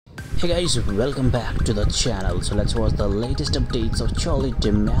Hey guys, welcome back to the channel. So let's watch the latest updates of Charli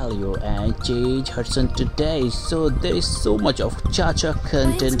and Hudson today. So there is so much of cha-cha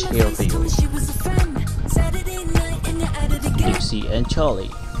content here for you. Dixie and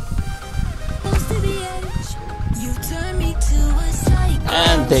Charli.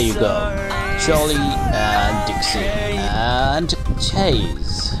 And there you go, Charli and Dixie and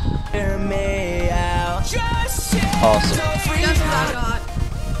Chase. Awesome. Guess what I got?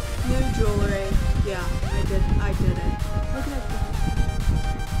 New jewelry. Yeah, I did it. Look at that.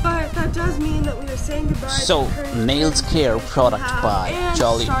 But that does mean that we are saying goodbye So, nails care product by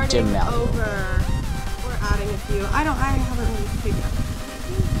Charli D'Amelio. We're adding a few. I haven't really figured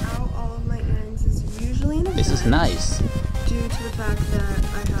out all of my earrings is usually in a This is nice. Due to the fact that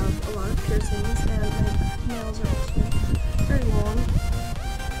I have a lot of piercings and my nails are also very long.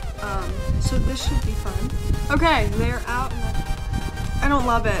 So this should be fun. Okay, they're out. I don't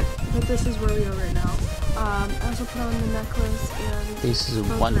love it, but this is where we are right now. I also put on the necklace and This is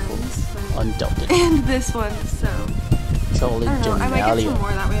wonderful, undoubted. And this one, so Charli I don't know, I might get some D'Amelio.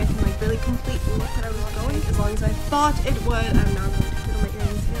 more, that way I can like really complete the look that I was going, as long as I thought it would. I'm now going to put on my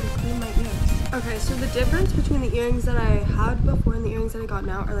earrings and clean my ears. Okay, so the difference between the earrings that I had before and the earrings that I got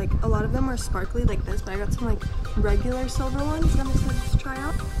now are like, a lot of them are sparkly like this, but I got some like regular silver ones that I'm excited to try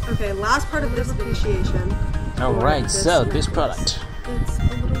out. Okay, last part of this appreciation. Alright, so this product. It's a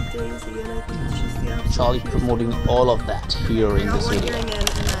little daisy and I think it's just the absolute Charli promoting all of that here in this video. and then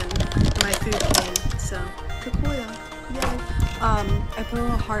my food came, so Kakoya, yay. I put a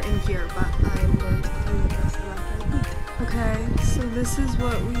little heart in here, but I'm going to clean the rest of that after I eat. Okay, so this is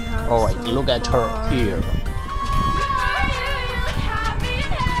what we have. Alright, so look at far. her here.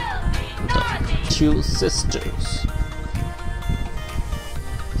 The two sisters.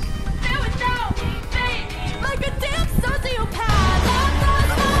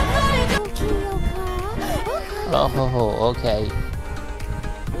 Oh, okay.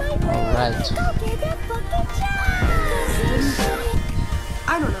 Alright.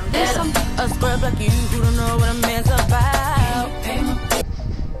 I don't know. There's some a scrub like you who don't know what a man's about.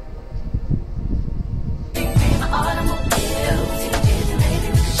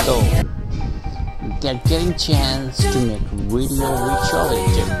 So, they're getting chance to make video with Charli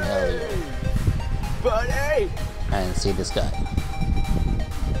D'Amelio. Buddy! And see this guy.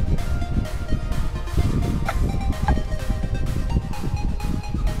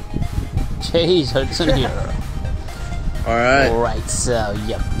 Chase Hudson here. Alright, so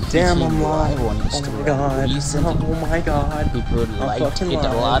yep. Damn, I'm live. On Oh my god. Recently. Oh my god. People liked it a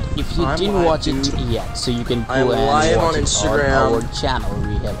lot. If you didn't watch it yet, so you can I'm go and live watch on it Instagram. on our channel.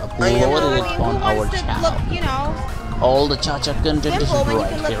 We have uploaded it on our channel. You know, All the cha-cha content is simple, but you right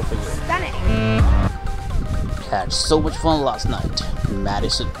can look here for you. stunning. Had so much fun last night,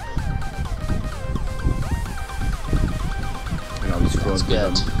 Madison. And I'll be Let's scrolling through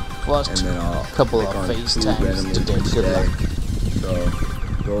get them, first and then I'll couple of click on two FaceTimes randomly today. each Good day. luck. So,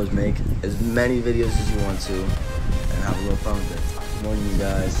 go and make as many videos as you want to, and have a little fun with it. Good morning, you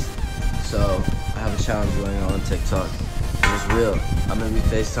guys. So, I have a challenge going on TikTok. It's real. I'm going to be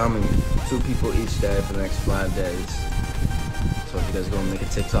FaceTiming 2 people each day for the next 5 days. So if you guys go and make a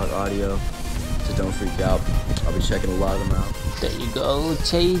TikTok audio, so don't freak out. I'll be checking a lot of them out. There you go,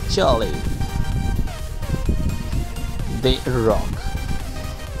 Charli. They rock.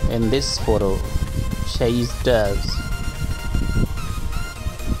 In this photo, Chase does.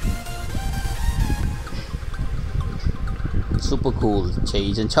 Super cool,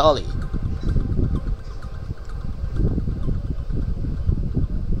 Chase and Charli.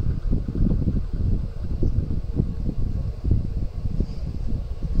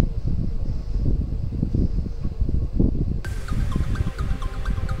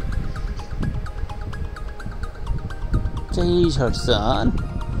 Chase Hudson,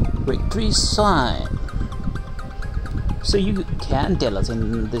 victory sign. So you can tell us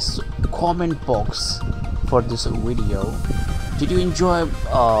in this comment box for this video, did you enjoy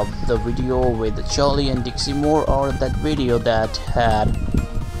the video with Charli and Dixie more, or that video that had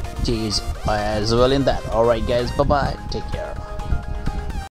Chase as well in that? Alright guys, bye bye, take care.